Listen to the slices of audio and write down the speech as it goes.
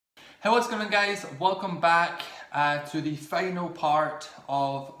Hey, what's going on guys? Welcome back to the final part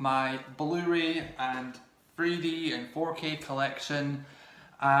of my Blu-ray and 3D and 4K collection.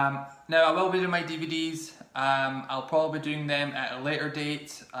 Now I will be doing my DVDs. I'll probably be doing them at a later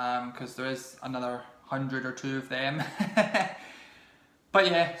date because there is another 100 or 2 of them. But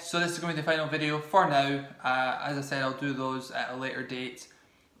yeah, so this is going to be the final video for now. As I said, I'll do those at a later date.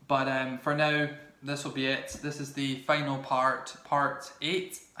 But for now, this will be it. This is the final part, part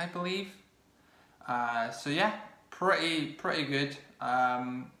 8, I believe. So yeah, pretty good.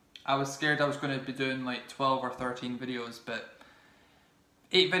 I was scared I was going to be doing like 12 or 13 videos, but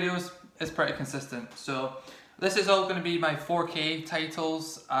 8 videos is pretty consistent. So this is all going to be my 4K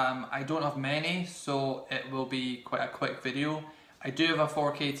titles. I don't have many, so it will be quite a quick video. I do have a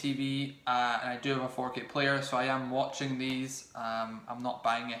 4K TV and I do have a 4K player, so I am watching these. I'm not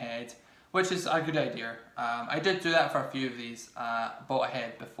buying ahead, which is a good idea. I did do that for a few of these, bought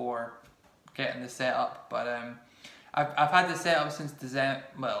ahead before getting the setup, but I've had the setup since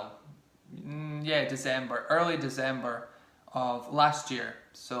December, early December of last year,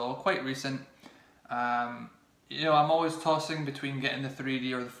 so quite recent. You know, I'm always tossing between getting the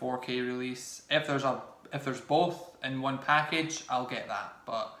 3D or the 4K release. If there's both in one package, I'll get that.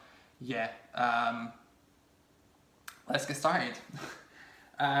 But yeah, let's get started.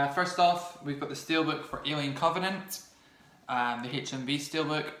 First off, we've got the Steelbook for Alien Covenant, the HMV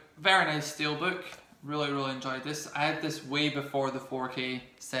Steelbook. Very nice Steelbook. Really enjoyed this. I had this way before the 4K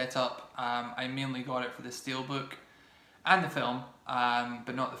setup. I mainly got it for the Steelbook and the film,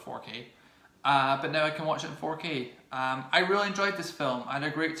 but not the 4K. But now I can watch it in 4K. I really enjoyed this film. I had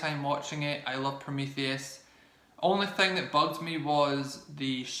a great time watching it. I love Prometheus. Only thing that bugged me was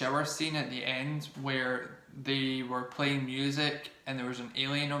the shower scene at the end where they were playing music and there was an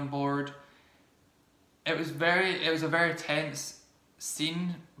alien on board. It was a very tense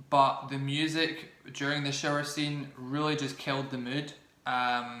scene, but the music during the shower scene really just killed the mood.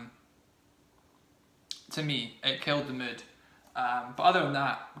 To me, it killed the mood. But other than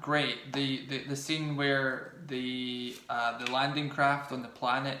that, great. The scene where the landing craft on the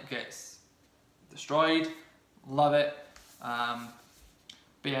planet gets destroyed, love it.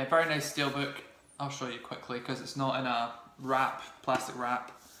 But yeah, very nice Steelbook. I'll show you quickly because it's not in a plastic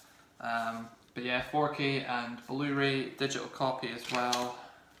wrap. But yeah, 4K and Blu-ray digital copy as well.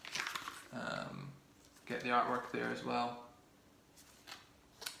 Get the artwork there as well.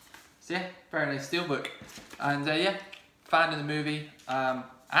 So yeah, very nice Steelbook. And yeah, fan of the movie. I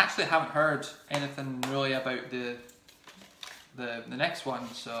actually haven't heard anything really about the next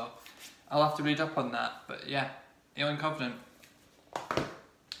one, so I'll have to read up on that. But yeah, Alien Covenant.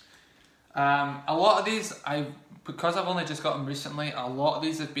 A lot of these, because I've only just got them recently, a lot of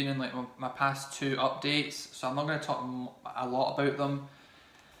these have been in like my past 2 updates, so I'm not going to talk a lot about them.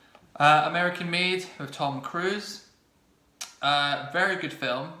 American Made with Tom Cruise. Very good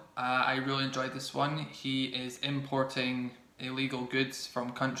film. I really enjoyed this one. He is importing illegal goods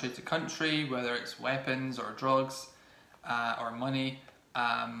from country to country, whether it's weapons or drugs or money.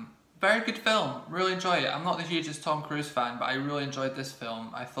 Very good film, really enjoy it. I'm not the hugest Tom Cruise fan, but I really enjoyed this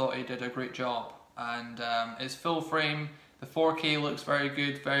film. I thought he did a great job. And it's full frame, the 4K looks very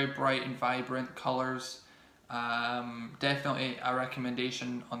good, very bright and vibrant colours. Definitely a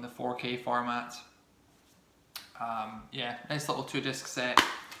recommendation on the 4K format. Yeah, nice little 2-disc set.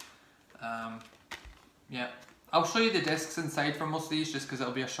 Yeah, I'll show you the discs inside for most of these just because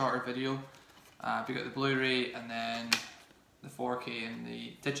it'll be a shorter video. We got the Blu-ray and then the 4K and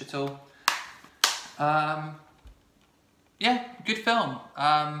the digital. Yeah, good film.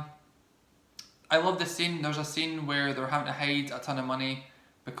 I love this scene. There's a scene where they're having to hide a ton of money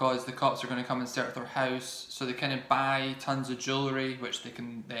because the cops are going to come and search their house, so they kind of buy tons of jewellery which they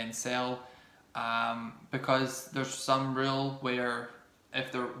can then sell, because there's some rule where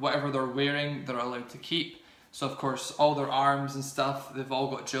if whatever they're wearing they're allowed to keep. So of course all their arms and stuff, they've all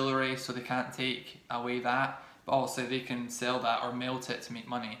got jewellery, so they can't take away that, but also they can sell that or melt it to make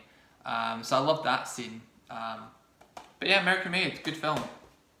money. So I love that scene. But yeah, American Made, good film.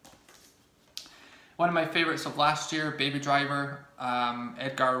 One of my favourites of last year, Baby Driver,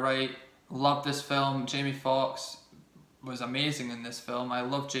 Edgar Wright. Loved this film. Jamie Foxx was amazing in this film. I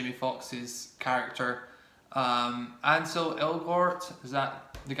love Jamie Foxx's character. Ansel Elgort, is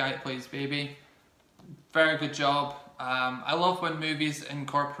that the guy that plays Baby? Very good job. I love when movies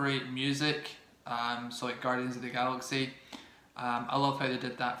incorporate music, so like Guardians of the Galaxy. I love how they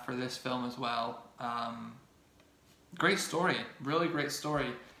did that for this film as well. Great story, really great story.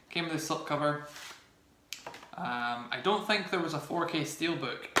 Came with a slipcover. I don't think there was a 4K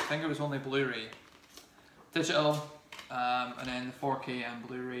Steelbook. I think it was only Blu-ray. Digital, and then the 4K and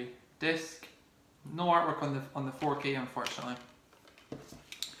Blu-ray disc. No artwork on the 4K, unfortunately.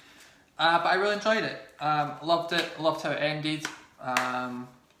 But I really enjoyed it. Loved it. Loved how it ended.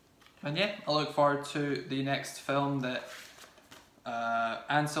 And yeah, I look forward to the next film that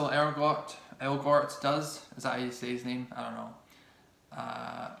Ansel Elgort does. Is that how you say his name? I don't know.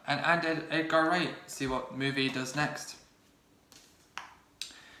 And Edgar Wright. See what movie he does next.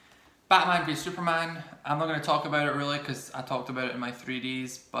 Batman v Superman. I'm not going to talk about it really because I talked about it in my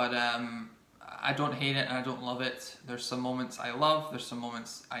 3Ds, but I don't hate it and I don't love it. There's some moments I love, there's some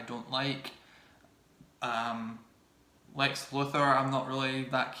moments I don't like. Lex Luthor I'm not really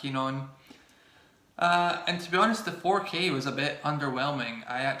that keen on. And to be honest, the 4K was a bit underwhelming.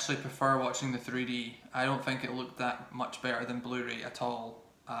 I actually prefer watching the 3D. I don't think it looked that much better than Blu-ray at all.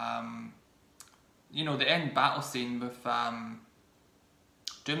 You know, the end battle scene with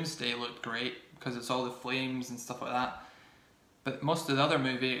Doomsday looked great because it's all the flames and stuff like that. But most of the other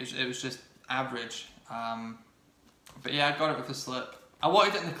movie, it was just average. But yeah, I got it with a slip. I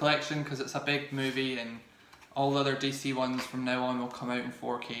wanted it in the collection because it's a big movie and all the other DC ones from now on will come out in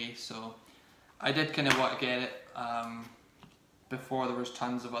 4K. So I did kind of want to get it before there was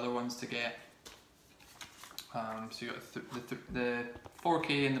tons of other ones to get. So you got the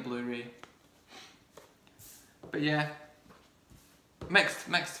 4K and the Blu-ray. But yeah,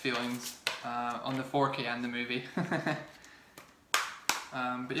 mixed feelings on the 4K and the movie.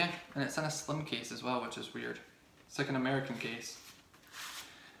 But yeah, and it's in a slim case as well, which is weird. It's like an American case.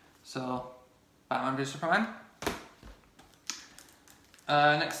 So, Batman v Superman.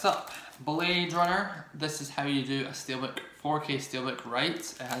 Next up, Blade Runner. This is how you do a Steelbook, 4K Steelbook right.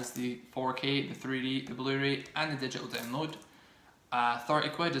 It has the 4K, the 3D, the Blu-ray, and the digital download. 30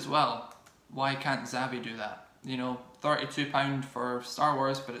 quid as well. Why can't Zavvi do that? You know, £32 for Star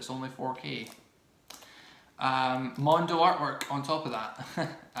Wars, but it's only 4K. Mondo artwork on top of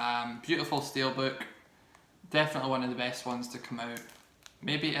that. Beautiful Steelbook. Definitely one of the best ones to come out.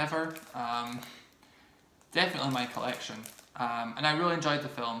 Maybe ever. Definitely my collection. And I really enjoyed the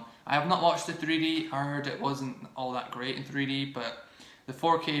film. I have not watched the 3D. I heard it wasn't all that great in 3D, but the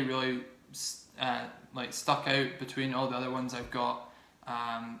 4K really like stuck out between all the other ones I've got.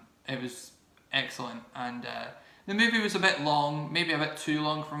 It was excellent, and the movie was a bit long, maybe a bit too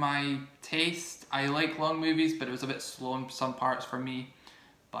long for my taste. I like long movies, but it was a bit slow in some parts for me.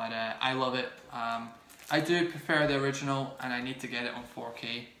 But I love it. I do prefer the original, and I need to get it on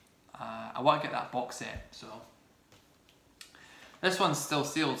 4K. I want to get that box set, so. This one's still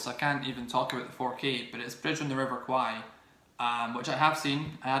sealed, so I can't even talk about the 4K, but it's Bridge on the River Kwai, which I have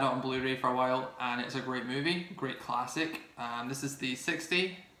seen. I had it on Blu-ray for a while, and it's a great movie, great classic. This is the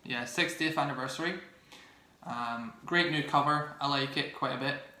 60th anniversary. Great new cover, I like it quite a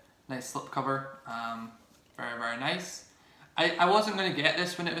bit. Nice slipcover, very, very nice. I wasn't going to get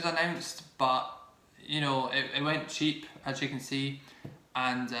this when it was announced, but you know, it went cheap, as you can see,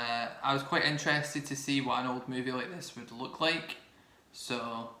 and I was quite interested to see what an old movie like this would look like.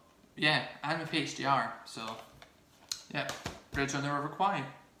 So yeah, and with HDR, so yeah, Bridge on the River Kwai.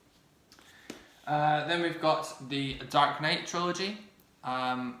 Then we've got the Dark Knight trilogy.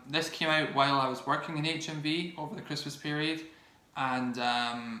 This came out while I was working in HMV over the Christmas period, and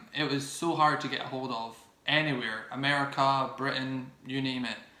it was so hard to get a hold of anywhere. America, Britain, you name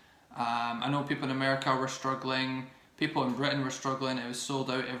it. I know people in America were struggling, people in Britain were struggling, it was sold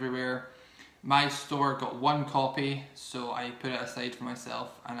out everywhere. My store got one copy, so I put it aside for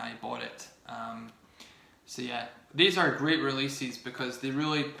myself and I bought it. So yeah, these are great releases because they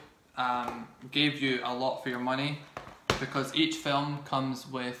really gave you a lot for your money, because each film comes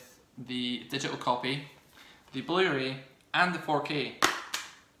with the digital copy, the Blu-ray and the 4K.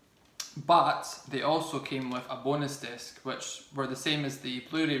 But they also came with a bonus disc, which were the same as the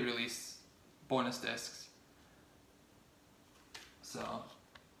Blu-ray release bonus discs. So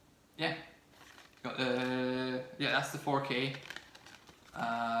yeah, got the that's the 4K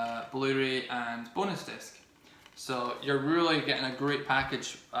Blu-ray and bonus disc. So you're really getting a great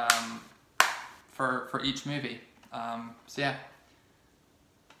package for each movie. So yeah,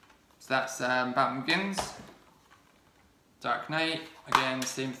 so that's Batman Begins. Dark Knight, again the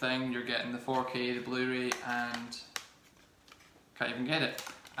same thing, you're getting the 4K, the Blu-ray, and can't even get it,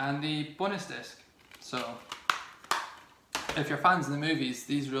 and the bonus disc. So if you're fans of the movies,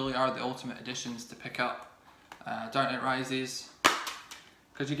 these really are the ultimate editions to pick up. Dark Knight Rises,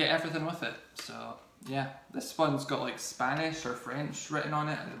 because you get everything with it. So yeah, this one's got like Spanish or French written on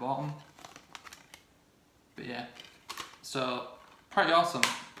it at the bottom. But yeah, so pretty awesome,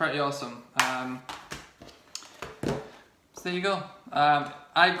 pretty awesome. So there you go.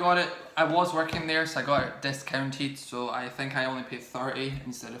 I got it, I was working there, so I got it discounted, so I think I only paid 30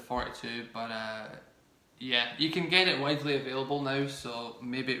 instead of 42, but yeah, you can get it widely available now, so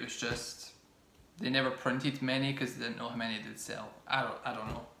maybe it was just, they never printed many because they didn't know how many they'd sell. I don't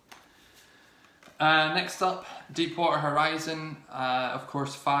know. Next up, Deepwater Horizon. Of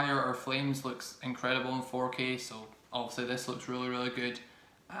course, Fire or Flames looks incredible in 4K, so obviously this looks really, really good.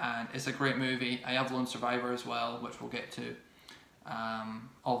 And it's a great movie. I have Lone Survivor as well, which we'll get to.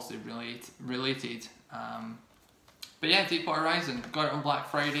 Obviously related. But yeah, Deepwater Horizon. Got it on Black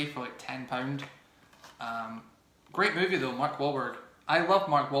Friday for like £10. Great movie though, Mark Wahlberg. I love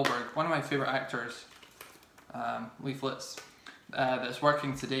Mark Wahlberg, one of my favourite actors. Leaflets. That's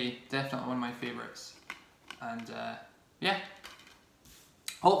working today, definitely one of my favourites. And yeah,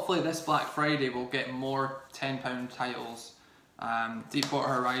 hopefully this Black Friday we'll get more £10 titles. Deepwater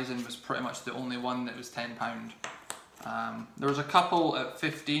Horizon was pretty much the only one that was £10. There was a couple at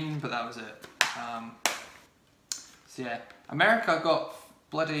 15, but that was it. So yeah, America got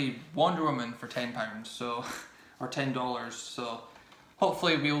bloody Wonder Woman for £10, so or $10. So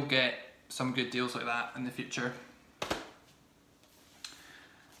hopefully we'll get some good deals like that in the future.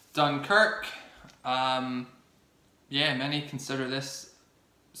 Dunkirk. Yeah, many consider this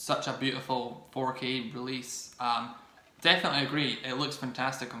such a beautiful 4K release. Definitely agree, it looks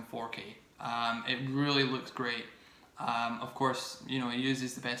fantastic on 4K. It really looks great. Of course, you know, he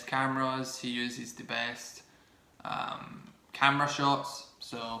uses the best cameras, he uses the best camera shots,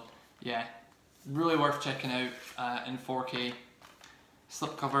 so yeah, really worth checking out in 4K.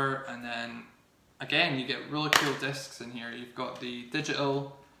 Slipcover, and then again you get really cool discs in here. You've got the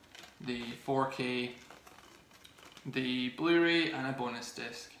digital, the 4K, the Blu-ray, and a bonus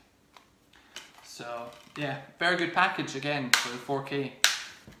disc. So yeah, very good package again for the 4K.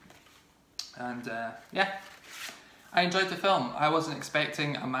 And yeah, I enjoyed the film. I wasn't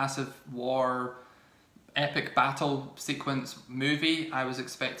expecting a massive war, epic battle sequence movie. I was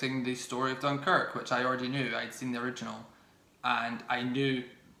expecting the story of Dunkirk, which I already knew. I'd seen the original, and I knew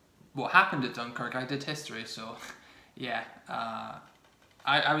what happened at Dunkirk. I did history, so yeah.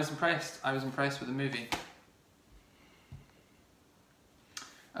 I was impressed. I was impressed with the movie.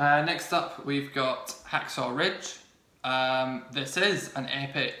 Next up, we've got Hacksaw Ridge. This is an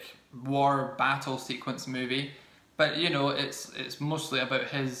epic war battle sequence movie, but you know, it's mostly about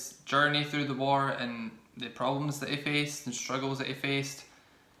his journey through the war and the problems that he faced and struggles that he faced.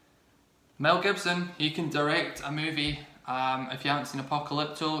 Mel Gibson, he can direct a movie. If you haven't seen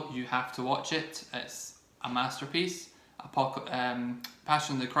Apocalypto, you have to watch it. It's a masterpiece.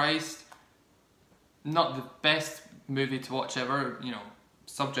 Passion of the Christ, not the best movie to watch ever, you know,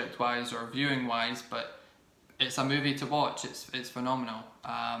 subject wise or viewing wise, but it's a movie to watch. It's phenomenal.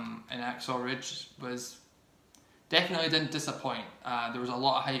 And Hacksaw Ridge was definitely didn't disappoint. There was a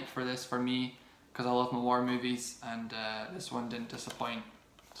lot of hype for this for me because I love my war movies, and this one didn't disappoint.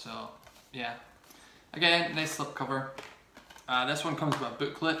 So yeah, again, nice slipcover. This one comes with a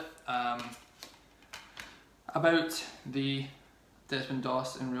booklet about the Desmond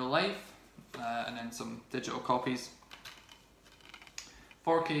Doss in real life, and then some digital copies.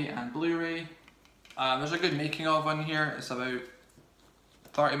 4K and Blu-ray. There's a good making of on here. It's about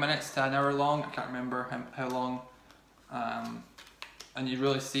 30 minutes to an hour long. I can't remember how long. And you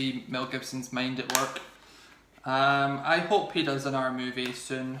really see Mel Gibson's mind at work. I hope he does another movie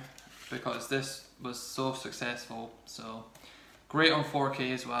soon, because this was so successful. So great on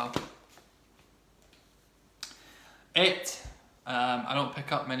 4K as well. I don't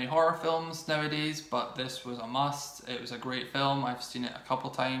pick up many horror films nowadays, but this was a must. It was a great film. I've seen it a couple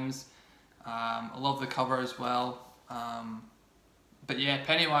times. I love the cover as well. But yeah,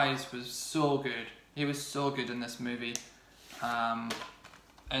 Pennywise was so good. He was so good in this movie. And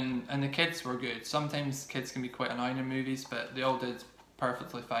the kids were good. Sometimes kids can be quite annoying in movies, but they all did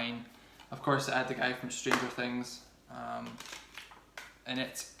perfectly fine. Of course, it had the guy from Stranger Things in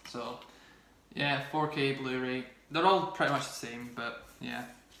it. So yeah, 4K, Blu-ray. They're all pretty much the same, but yeah,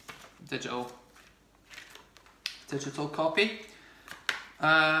 digital copy.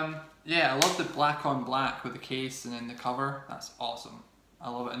 Yeah, I love the black on black with the case and then the cover. That's awesome. I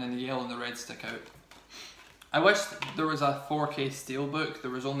love it. And then the yellow and the red stick out. I wish there was a 4K Steelbook.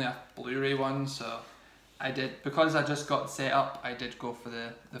 There was only a Blu-ray one, so I did, because I just got set up, I did go for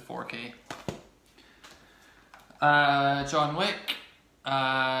the 4K. John Wick.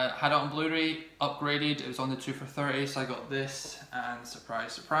 Had it on Blu-ray, upgraded. It was on the 2 for 30, so I got this, and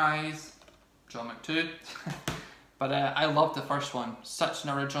surprise, surprise, John Wick 2. But I loved the first one. Such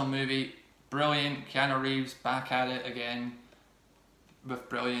an original movie, brilliant. Keanu Reeves back at it again with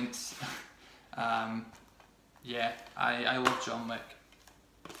brilliance. yeah, I love John Wick.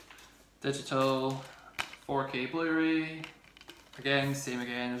 Digital, 4K Blu-ray, again, same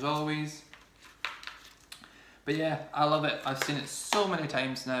again as always. But yeah, I love it. I've seen it so many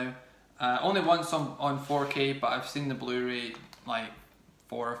times now. Only once on 4K, but I've seen the Blu-ray like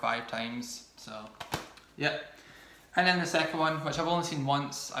 4 or 5 times, so yeah. And then the second one, which I've only seen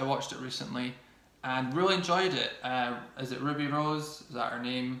once, I watched it recently and really enjoyed it. Is it Ruby Rose? Is that her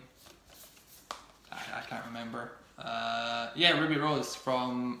name? I can't remember. Yeah, Ruby Rose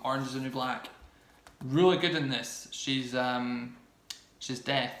from Orange is the New Black. Really good in this. She's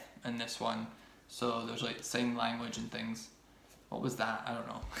deaf in this one, so there's like sign language and things. What was that? I don't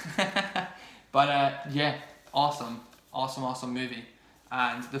know. But yeah, awesome movie.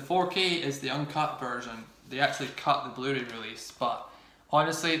 And the 4K is the uncut version. They actually cut the Blu-ray release, but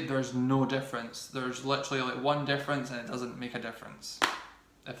honestly, there's no difference. There's literally like one difference, and it doesn't make a difference,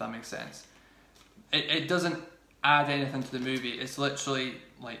 if that makes sense. It doesn't add anything to the movie. It's literally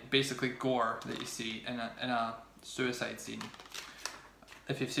like basically gore that you see in a suicide scene.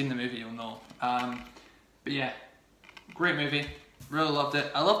 If you've seen the movie, you'll know. But yeah, great movie. Really loved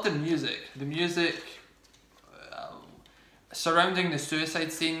it. I loved the music. The music surrounding the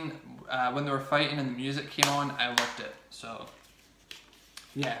suicide scene, when they were fighting and the music came on, I loved it. So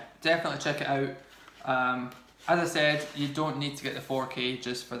yeah, definitely check it out. As I said, you don't need to get the 4K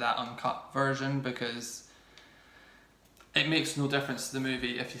just for that uncut version, because it makes no difference to the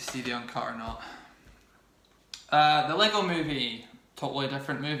movie if you see the uncut or not. The Lego Movie, totally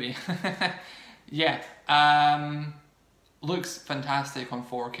different movie. Yeah, looks fantastic on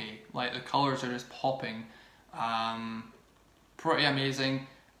 4K. Like, the colours are just popping. Pretty amazing.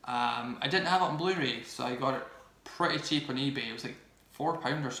 I didn't have it on Blu-ray, so I got it pretty cheap on eBay. It was like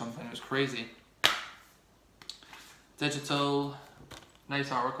 £4 or something. It was crazy. Digital, nice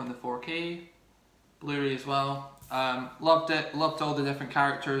artwork on the 4K. Blu-ray as well. Loved it. Loved all the different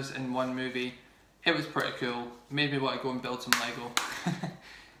characters in one movie. It was pretty cool. Made me want to go and build some Lego.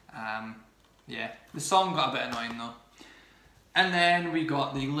 Yeah, the song got a bit annoying though. And then we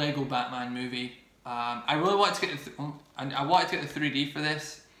got the Lego Batman movie. I really wanted to get I wanted to get the 3D for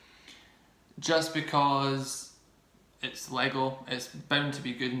this, just because it's Lego. It's bound to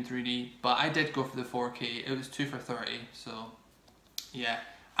be good in 3D. But I did go for the 4K. It was 2 for 30. So yeah,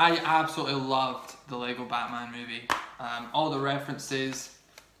 I absolutely loved the Lego Batman movie. All the references,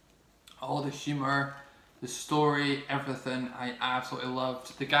 all the humor, the story, everything, I absolutely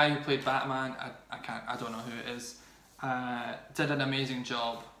loved. The guy who played Batman, I don't know who it is, did an amazing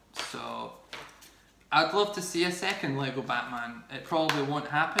job. So I'd love to see a second Lego Batman. It probably won't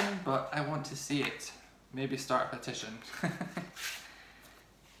happen, but I want to see it. Maybe start a petition. But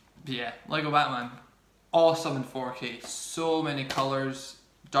yeah, Lego Batman, awesome in 4K. So many colours,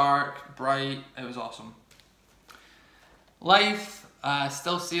 dark, bright, it was awesome. Life,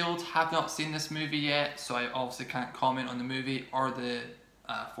 still sealed. Have not seen this movie yet, so I obviously can't comment on the movie or the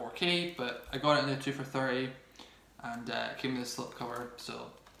 4K, but I got it in the 2 for 30, and it came with a slipcover. So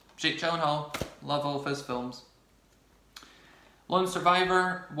Jake Gyllenhaal, love all of his films. Lone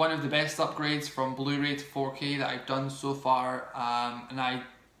Survivor, one of the best upgrades from Blu-ray to 4K that I've done so far, and I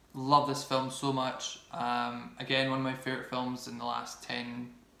love this film so much. Again, one of my favourite films in the last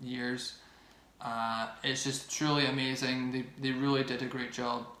 10 years. It's just truly amazing. They really did a great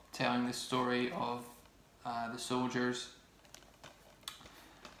job telling the story of the soldiers.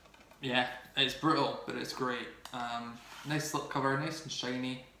 Yeah, it's brutal, but it's great. Nice slipcover, nice and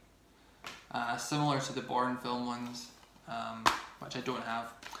shiny. Similar to the Bourne film ones, which I don't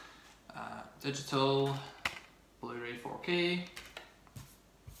have. Digital, Blu-ray 4K.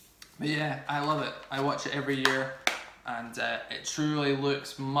 But yeah, I love it. I watch it every year, and it truly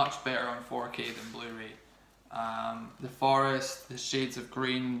looks much better on 4K than Blu-ray. The forest, the shades of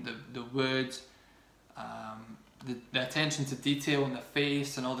green, the wood, the attention to detail in the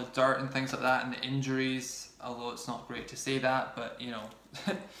face and all the dirt and things like that, and the injuries, although it's not great to say that, but you know,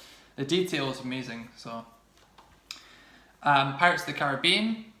 the detail is amazing. So Pirates of the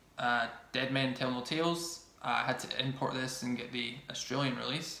Caribbean, Dead Men Tell No Tales. I had to import this and get the Australian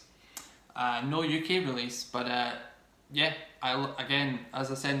release. No UK release, but yeah, again,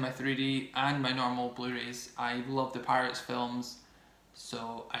 as I said, my 3D and my normal Blu-rays, I love the Pirates films,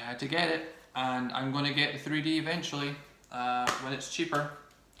 so I had to get it, and I'm going to get the 3D eventually when it's cheaper,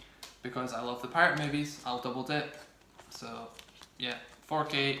 because I love the pirate movies. I'll double dip. So yeah,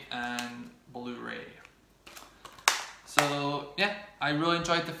 4K and Blu-ray. So yeah, I really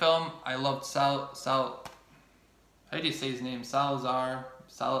enjoyed the film. I loved how do you say his name? Salazar,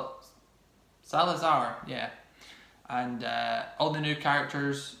 yeah. And all the new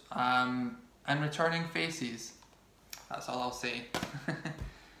characters, and returning faces. That's all I'll say.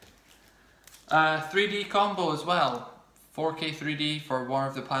 3D combo as well. 4K 3D for War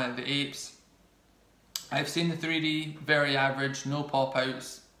of the Planet of the Apes. I've seen the 3D, very average, no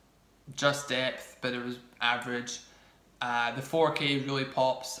pop-outs, just depth, but it was average. The 4K really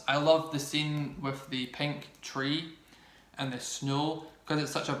pops. I love the scene with the pink tree and the snow. Because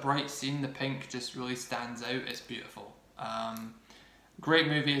it's such a bright scene, the pink just really stands out. It's beautiful. Great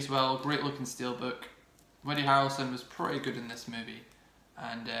movie as well, great looking Steelbook. Woody Harrelson was pretty good in this movie.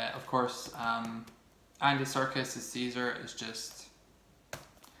 And of course, Andy Serkis as Caesar is just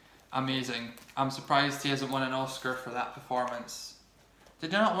amazing. I'm surprised he hasn't won an Oscar for that performance.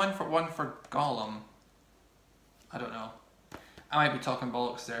 Did he not win one for Gollum? I don't know. I might be talking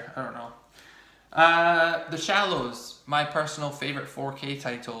bollocks there, I don't know. The Shallows, my personal favourite 4K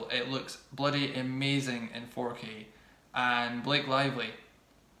title. It looks bloody amazing in 4K. And Blake Lively.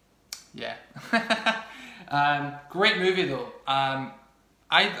 Yeah. Great movie though.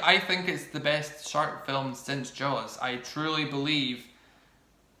 I think it's the best shark film since Jaws. I truly believe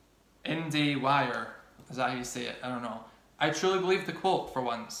IndieWire, is that how you say it? I don't know. I truly believe the quote for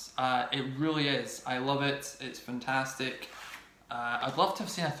once. It really is. I love it. It's fantastic. I'd love to have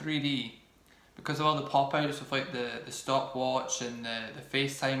seen a 3D because of all the pop-outs with like the stopwatch and the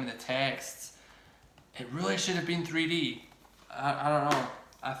FaceTime and the texts. It really should have been 3D. I don't know.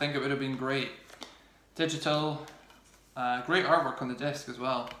 I think it would have been great. Digital. Great artwork on the disc as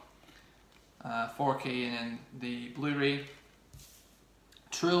well. 4K and then the Blu-ray.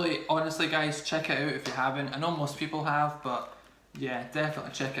 Truly, honestly guys, check it out if you haven't. I know most people have, but yeah,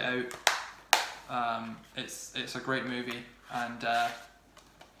 definitely check it out. It's a great movie, and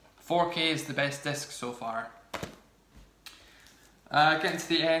 4K is the best disc so far. Getting to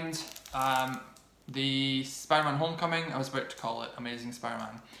the end, the Spider-Man Homecoming, I was about to call it Amazing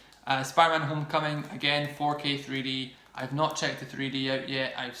Spider-Man. Spider-Man Homecoming, again 4K 3D. I've not checked the 3D out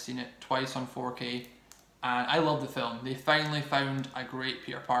yet, I've seen it twice on 4K. And I love the film. They finally found a great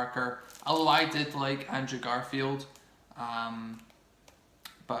Peter Parker. Although I did like Andrew Garfield.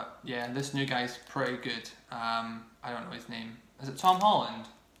 But yeah, this new guy's pretty good. I don't know his name. Is it Tom Holland?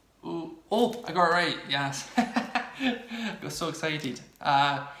 Ooh. Oh, I got it right. Yes. I got so excited.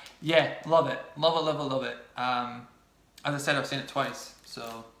 Yeah, love it. Love it, love it, love it. As I said, I've seen it twice.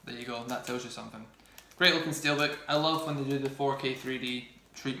 So there you go. That tells you something. Great looking Steelbook. I love when they do the 4K 3D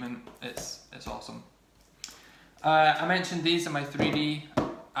treatment. It's awesome. I mentioned these in my 3D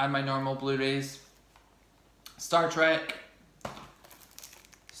and my normal Blu-rays. Star Trek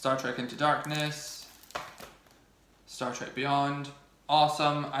Into Darkness, Star Trek Beyond.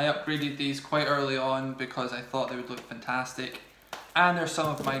 Awesome. I upgraded these quite early on because I thought they would look fantastic. And they're some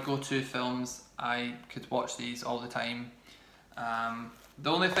of my go-to films. I could watch these all the time. The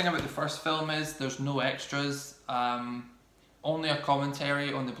only thing about the first film is there's no extras. Only a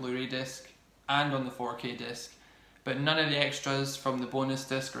commentary on the Blu-ray disc and on the 4K disc. But none of the extras from the bonus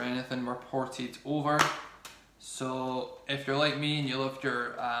disc or anything were ported over. So if you're like me and you love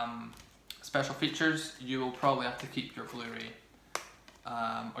your special features, you will probably have to keep your Blu-ray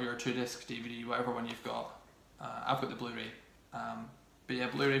or your 2-disc DVD, whatever one you've got. I've got the Blu-ray. But yeah,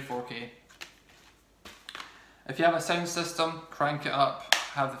 Blu-ray 4K. If you have a sound system, crank it up,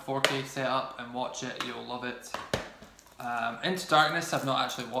 have the 4K set up and watch it, you'll love it. Into Darkness I've not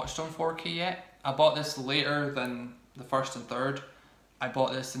actually watched on 4K yet. I bought this later than the first and third. I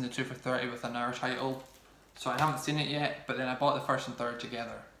bought this in the 2 for 30 with another title. So I haven't seen it yet, but then I bought the first and third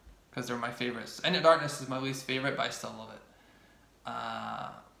together because they're my favourites. Into Darkness is my least favourite, but I still love it.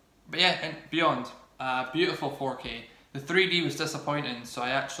 But yeah, and Beyond, beautiful 4K. The 3D was disappointing, so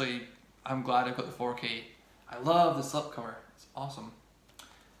I'm glad I got the 4K. I love the slipcover, it's awesome.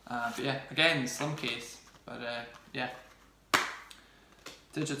 But yeah, again, slim case, but yeah.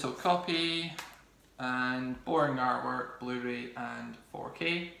 Digital copy, and boring artwork, Blu-ray and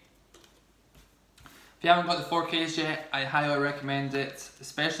 4K. If you haven't got the 4Ks yet, I highly recommend it,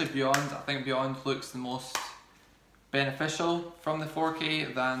 especially Beyond. I think Beyond looks the most beneficial from the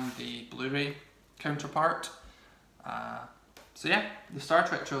 4K than the Blu-ray counterpart. So yeah, the Star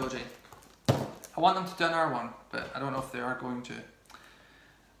Trek trilogy. I want them to do another one, but I don't know if they are going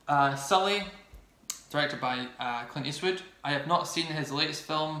to. Sully, directed by Clint Eastwood. I have not seen his latest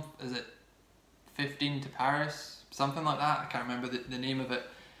film. Is it 15 to Paris? Something like that. I can't remember the name of it.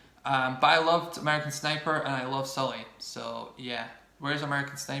 But I loved American Sniper and I love Sully. So yeah, where's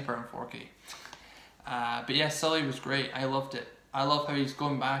American Sniper in 4K? But yeah, Sully was great. I loved it. I love how he's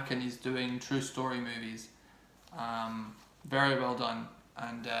going back and he's doing true story movies. Very well done.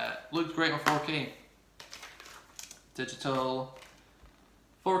 And looked great on 4K. Digital.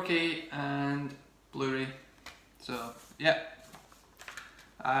 4K and Blu-ray. So yeah,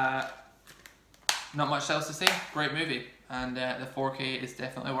 not much else to say. Great movie, and the 4K is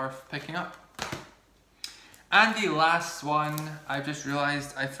definitely worth picking up. And the last one, I've just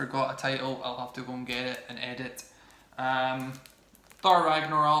realised I forgot a title. I'll have to go and get it and edit. Thor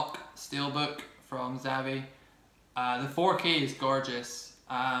Ragnarok Steelbook from Zavvi. The 4K is gorgeous.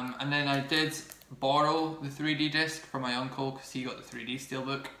 And then I did borrow the 3D disc from my uncle because he got the 3D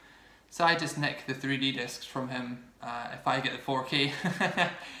Steelbook. So I just nick the 3D discs from him if I get the 4K.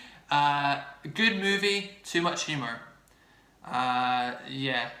 Good movie, too much humour.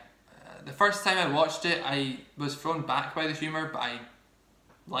 Yeah. The first time I watched it, I was thrown back by the humour, but I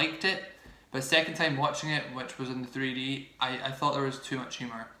liked it. But second time watching it, which was in the 3D, I thought there was too much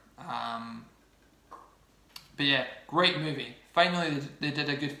humour. But yeah, great movie. Finally, they did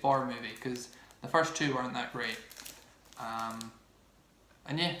a good Thor movie, because the first two weren't that great.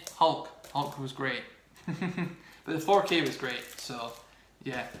 And yeah, Hulk was great. But the 4K was great, so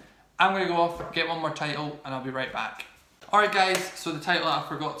yeah. I'm going to go off, get one more title, and I'll be right back. Alright guys, so the title that I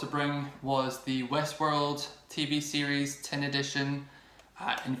forgot to bring was the Westworld TV series 10 edition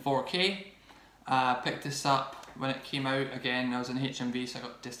in 4K. Picked this up when it came out. Again, I was in HMV, so I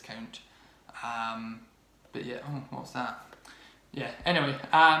got a discount. But yeah, oh, what's that? Yeah, anyway,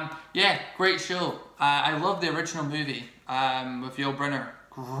 yeah, great show. I love the original movie with Yul Brynner.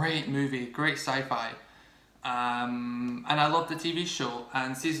 Great movie, great sci-fi. And I love the TV show,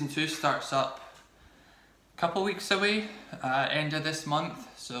 and season 2 starts up couple weeks away, end of this month,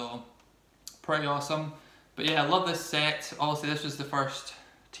 so pretty awesome. But yeah, I love this set. Obviously this was the first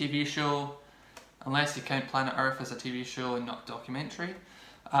TV show, unless you count Planet Earth as a TV show and not documentary.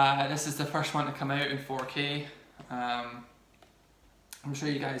 This is the first one to come out in 4K. I'm sure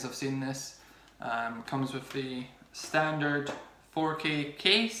you guys have seen this. Comes with the standard 4K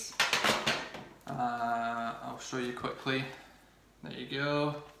case. I'll show you quickly. There you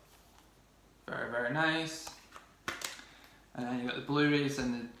go. Very nice. And then you got the Blu-rays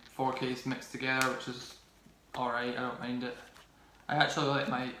and the 4Ks mixed together, which is alright, I don't mind it. I actually let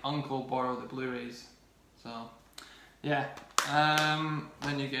my uncle borrow the Blu-rays, so yeah.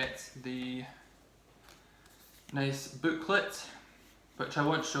 Then you get the nice booklet, which I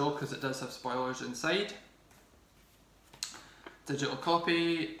won't show because it does have spoilers inside. Digital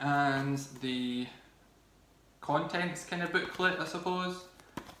copy and the contents kind of booklet, I suppose.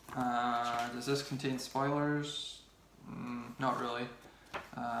 Does this contain spoilers? Not really.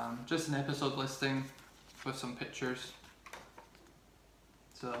 Just an episode listing with some pictures.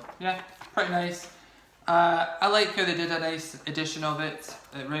 So yeah, pretty nice. I like how they did a nice edition of it.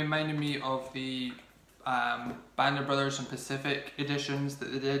 It reminded me of the Band of Brothers and Pacific editions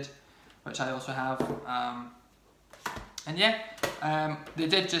that they did, which I also have. And yeah, they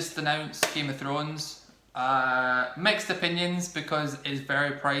did just announce Game of Thrones. Mixed opinions because it's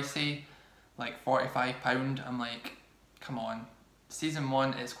very pricey, like £45. I'm like, come on, season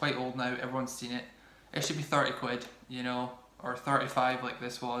 1 is quite old now, everyone's seen it. It should be 30 quid, you know, or 35 like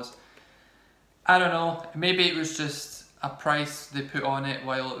this was. I don't know, maybe it was just a price they put on it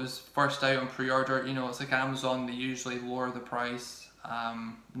while it was first out on pre-order. You know, it's like Amazon, they usually lower the price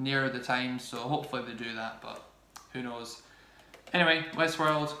nearer the time, so hopefully they do that, but who knows. Anyway,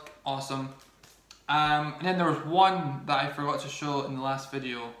 Westworld, awesome. And then there was one that I forgot to show in the last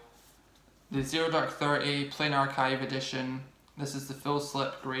video. The Zero Dark 30 Plain Archive edition. This is the full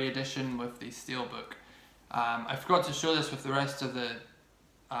slip grey edition with the Steelbook. I forgot to show this with the rest of the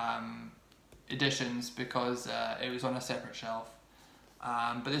editions because it was on a separate shelf.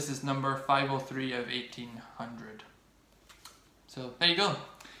 But this is number 503 of 1800. So there you go.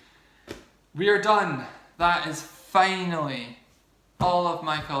 We are done. That is finally all of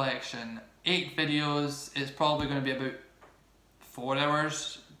my collection. 8 videos. It's probably going to be about 4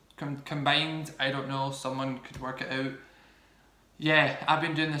 hours combined. I don't know, someone could work it out. Yeah, I've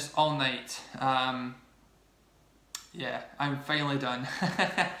been doing this all night. Yeah, I'm finally done.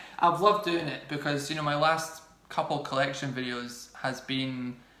 I've loved doing it because, you know, my last couple collection videos has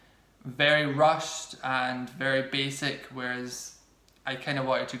been very rushed and very basic, whereas I kind of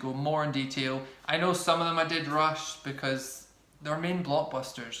wanted to go more in detail. I know some of them I did rush because they're main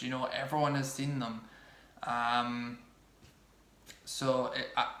blockbusters, you know, everyone has seen them. So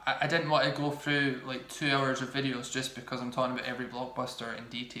I didn't want to go through like 2 hours of videos just because I'm talking about every blockbuster in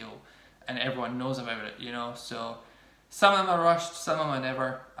detail and everyone knows about it, you know. So some of them are rushed, some of them are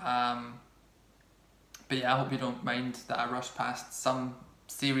never. But yeah, I hope you don't mind that I rushed past some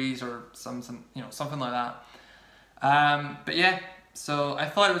series or some you know, something like that. But yeah, so I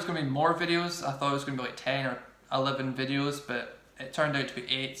thought it was going to be more videos. I thought it was going to be like 10 or 11 videos, but it turned out to be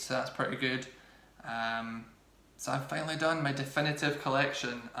 8, so that's pretty good. So I've finally done my definitive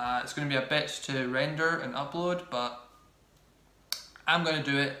collection. It's going to be a bitch to render and upload, but I'm going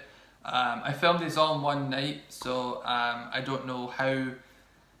to do it. I filmed these all in one night, so I don't know how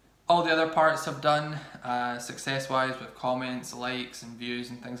all the other parts have done success wise with comments, likes and views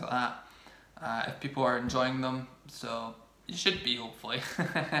and things like that. If people are enjoying them, so you should be, hopefully.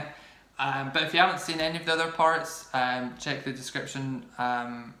 But if you haven't seen any of the other parts, check the description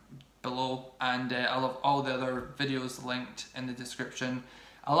below, and I'll have all the other videos linked in the description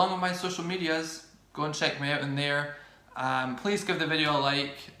along with my social medias. Go and check me out in there. Please give the video a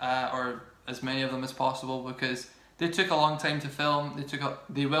like, or as many of them as possible, because they took a long time to film.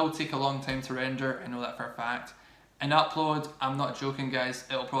 They will take a long time to render, I know that for a fact. And upload, I'm not joking guys,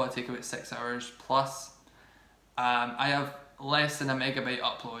 it'll probably take about 6 hours plus. I have less than a megabyte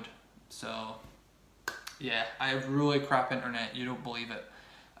upload, so yeah, I have really crap internet, you don't believe it.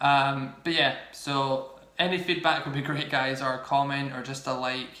 But yeah, so any feedback would be great guys, or a comment, or just a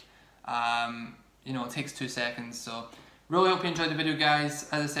like. You know, it takes 2 seconds, so really hope you enjoyed the video guys.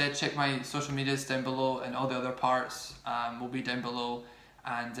 As I said, check my social medias down below, and all the other parts will be down below.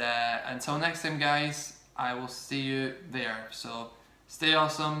 And until next time guys, I will see you there. So stay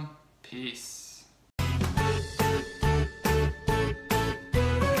awesome, peace.